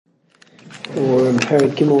in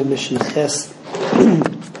Perek Gimel Mishnah Ches.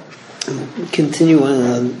 Continue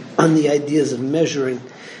on the ideas of measuring.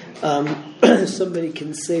 Somebody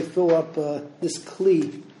can say, fill up this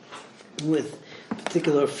kli with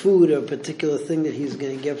particular food or a particular thing that he's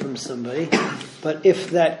going to get from somebody. But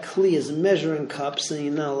if that kli is a measuring cup, then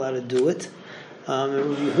you're not allowed to do it. And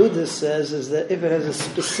Rabbi Yehuda says is that if it has a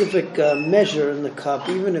specific measure in the cup,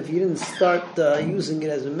 even if you didn't start using it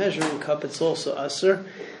as a measuring cup, it's also aser.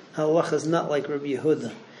 Halacha is not like Rabbi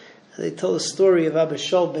Yehuda. They tell the story of Abba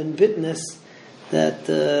Shaul ben Bitnis that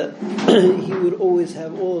he would always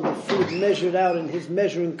have all of the food measured out in his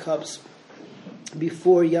measuring cups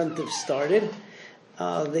before Yantiv started.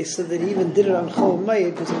 They said that he even did it on Chol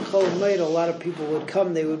Hamoed, because on Chol Hamoed a lot of people would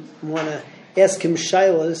come, they would want to ask him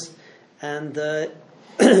shaylas, and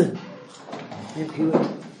if he would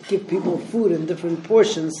give people food in different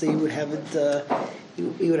portions, so he would have it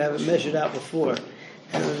measured out before.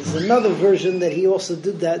 And there's another version that he also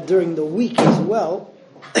did that during the week as well,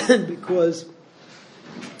 because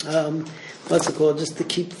just to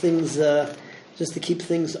keep things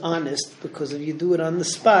honest. Because if you do it on the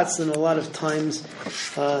spots, then a lot of times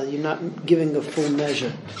you're not giving a full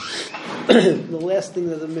measure. The last thing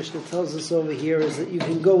that the Mishnah tells us over here is that you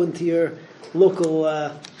can go into your local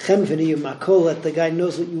chemveni, your makolet. The guy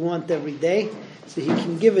knows what you want every day, so he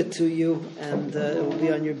can give it to you, and it will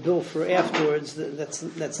be on your bill for afterwards.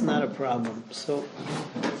 That's not a problem. So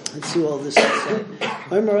let's see all this to say.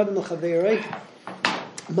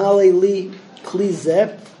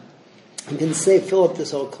 He can say, fill up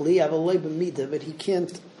this whole kli, but he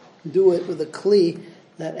can't do it with a kli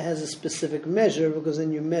that has a specific measure, because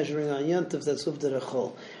then you're measuring on yantiv, that's uvda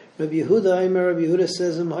rechol. Rabbi Yehuda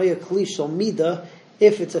says,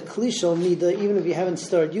 if it's a kli shel mida, even if you haven't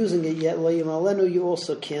started using it yet, you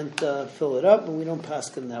also can't fill it up, and we don't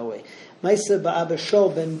pass them that way. Ma'aseh ba'Abba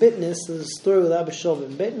Shaul ben Bitnis, there's a story with Abba Shaul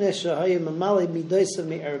ben Bitnis,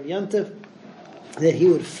 that he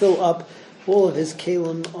would fill up all of his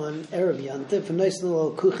kalim on Erev Yantif, and nice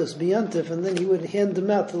little kuchas b'yantif, and then he would hand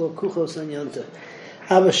them out to little kuchos on Yantif.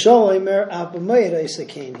 Abba Shaul Abba Moed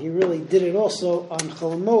Isakain, he really did it also on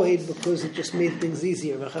Chol Hamoed because it just made things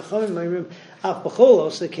easier. Abba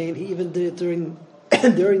Isakain, he even did it during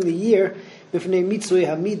the year, because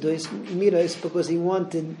he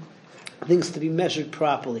wanted things to be measured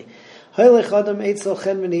properly. A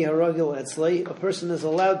person is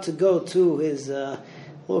allowed to go to his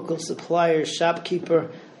local supplier, shopkeeper,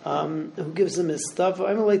 who gives him his stuff. The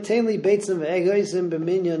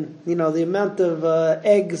amount of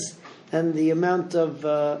eggs and the amount of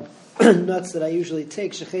nuts that I usually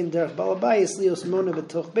take,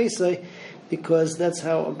 because that's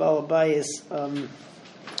how a balabayis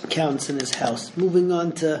counts in his house. Moving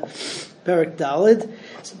on to Perek Daled.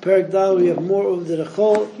 So Perek Daled, we have more of the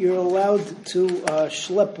rechol. You're allowed to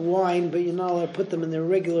schlep wine, but you're not allowed to put them in their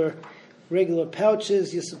regular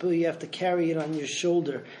pouches. You have to carry it on your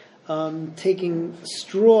shoulder. Taking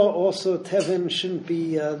straw, also teven shouldn't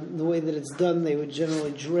be the way that it's done. They would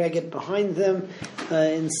generally drag it behind them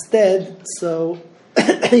instead, so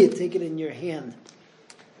you take it in your hand.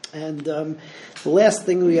 And the last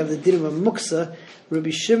thing, we have the din of a muksa.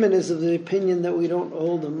 Rabbi Shimon is of the opinion that we don't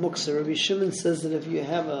hold a muksa. Rabbi Shimon says that if you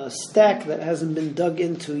have a stack that hasn't been dug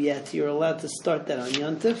into yet, you're allowed to start that on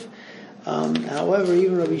Yantif. However,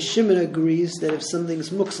 even Rabbi Shimon agrees that if something's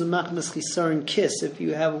muksa machmas chisaron kiss, if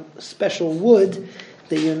you have special wood,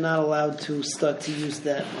 that you're not allowed to start to use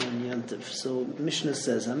that on Yantiv. So Mishnah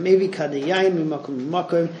says,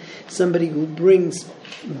 somebody who brings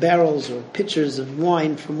barrels or pitchers of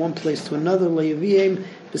wine from one place to another, so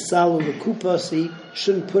he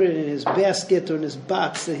shouldn't put it in his basket or in his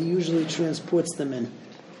box that he usually transports them in.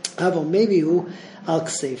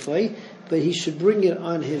 But he should bring it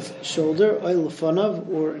on his shoulder, or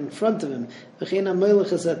in front of him.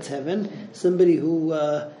 Somebody who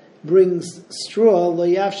brings straw, so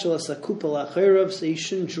he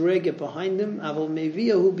shouldn't drag it behind him. But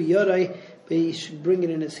he should bring it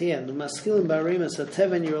in his hand.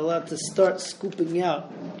 You're allowed to start scooping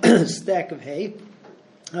out a stack of hay,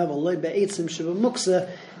 but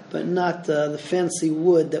not the fancy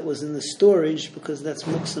wood that was in the storage, because that's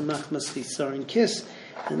muksa machmas chisaron kiss,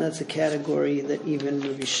 and that's a category that even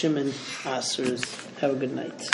Rabbi Shimon asers. Have a good night.